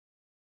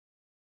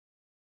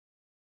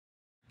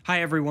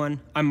Hi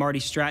everyone, I'm Marty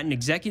Stratton,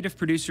 executive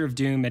producer of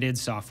Doom at id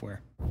Software.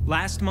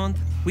 Last month,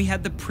 we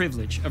had the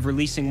privilege of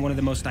releasing one of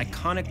the most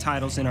iconic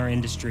titles in our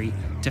industry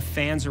to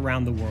fans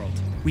around the world.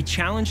 We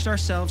challenged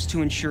ourselves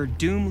to ensure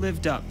Doom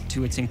lived up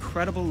to its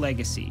incredible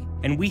legacy,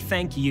 and we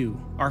thank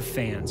you, our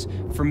fans,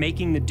 for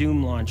making the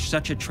Doom launch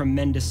such a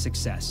tremendous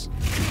success.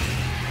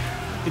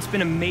 It's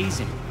been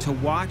amazing to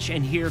watch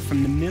and hear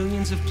from the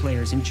millions of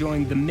players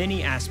enjoying the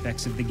many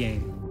aspects of the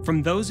game.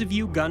 From those of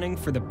you gunning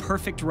for the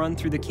perfect run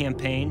through the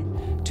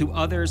campaign, to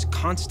others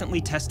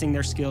constantly testing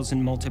their skills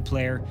in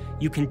multiplayer,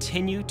 you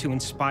continue to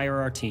inspire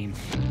our team.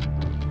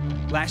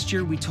 Last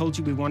year, we told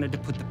you we wanted to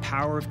put the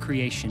power of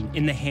creation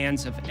in the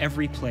hands of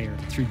every player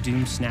through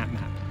Doom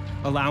SnapMap,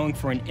 allowing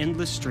for an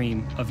endless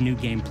stream of new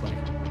gameplay.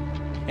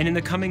 And in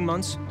the coming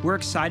months, we're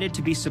excited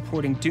to be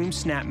supporting Doom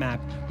SnapMap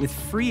with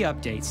free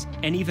updates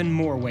and even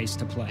more ways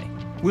to play.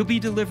 We'll be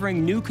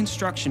delivering new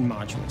construction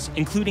modules,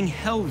 including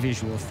hell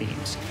visual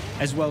themes,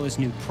 as well as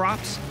new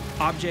props,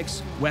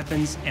 objects,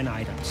 weapons, and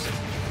items.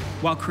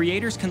 While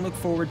creators can look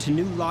forward to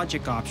new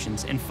logic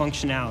options and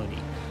functionality,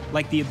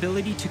 like the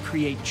ability to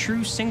create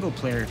true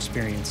single-player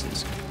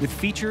experiences with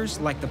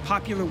features like the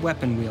popular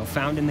weapon wheel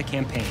found in the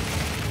campaign.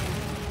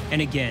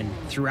 And again,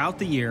 throughout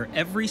the year,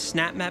 every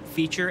SnapMap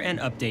feature and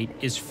update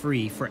is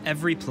free for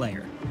every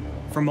player.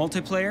 For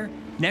multiplayer,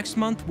 next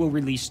month we'll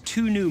release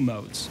 2 new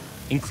modes,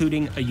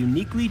 including a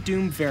uniquely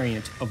Doom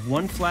variant of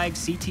One Flag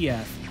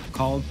CTF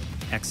called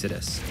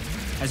Exodus,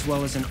 as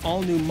well as an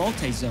all-new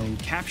multi-zone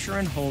capture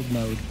and hold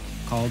mode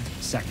called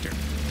Sector.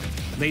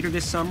 Later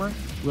this summer,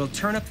 we'll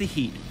turn up the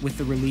heat with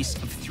the release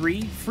of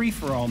 3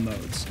 free-for-all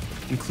modes,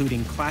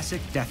 including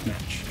Classic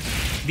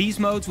Deathmatch. These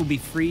modes will be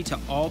free to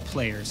all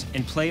players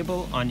and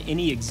playable on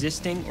any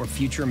existing or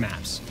future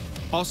maps.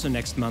 Also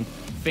next month,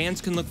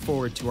 fans can look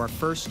forward to our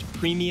first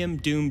premium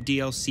Doom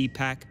DLC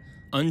pack,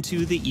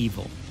 Unto the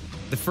Evil.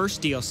 The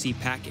first DLC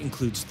pack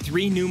includes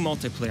 3 new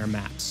multiplayer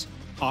maps,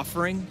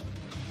 Offering,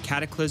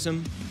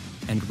 Cataclysm,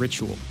 and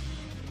Ritual.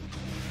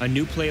 A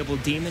new playable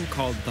demon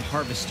called the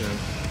Harvester,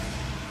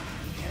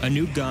 a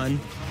new gun,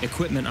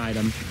 equipment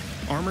item,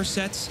 armor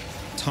sets,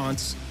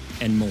 taunts,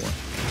 and more.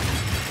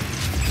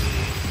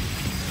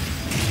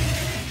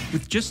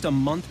 With just a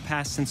month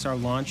past since our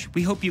launch,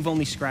 we hope you've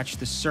only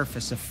scratched the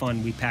surface of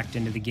fun we packed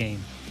into the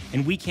game,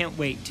 and we can't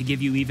wait to give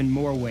you even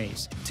more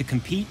ways to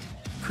compete,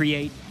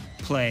 create,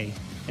 play,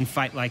 and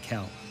fight like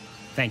hell.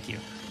 Thank you.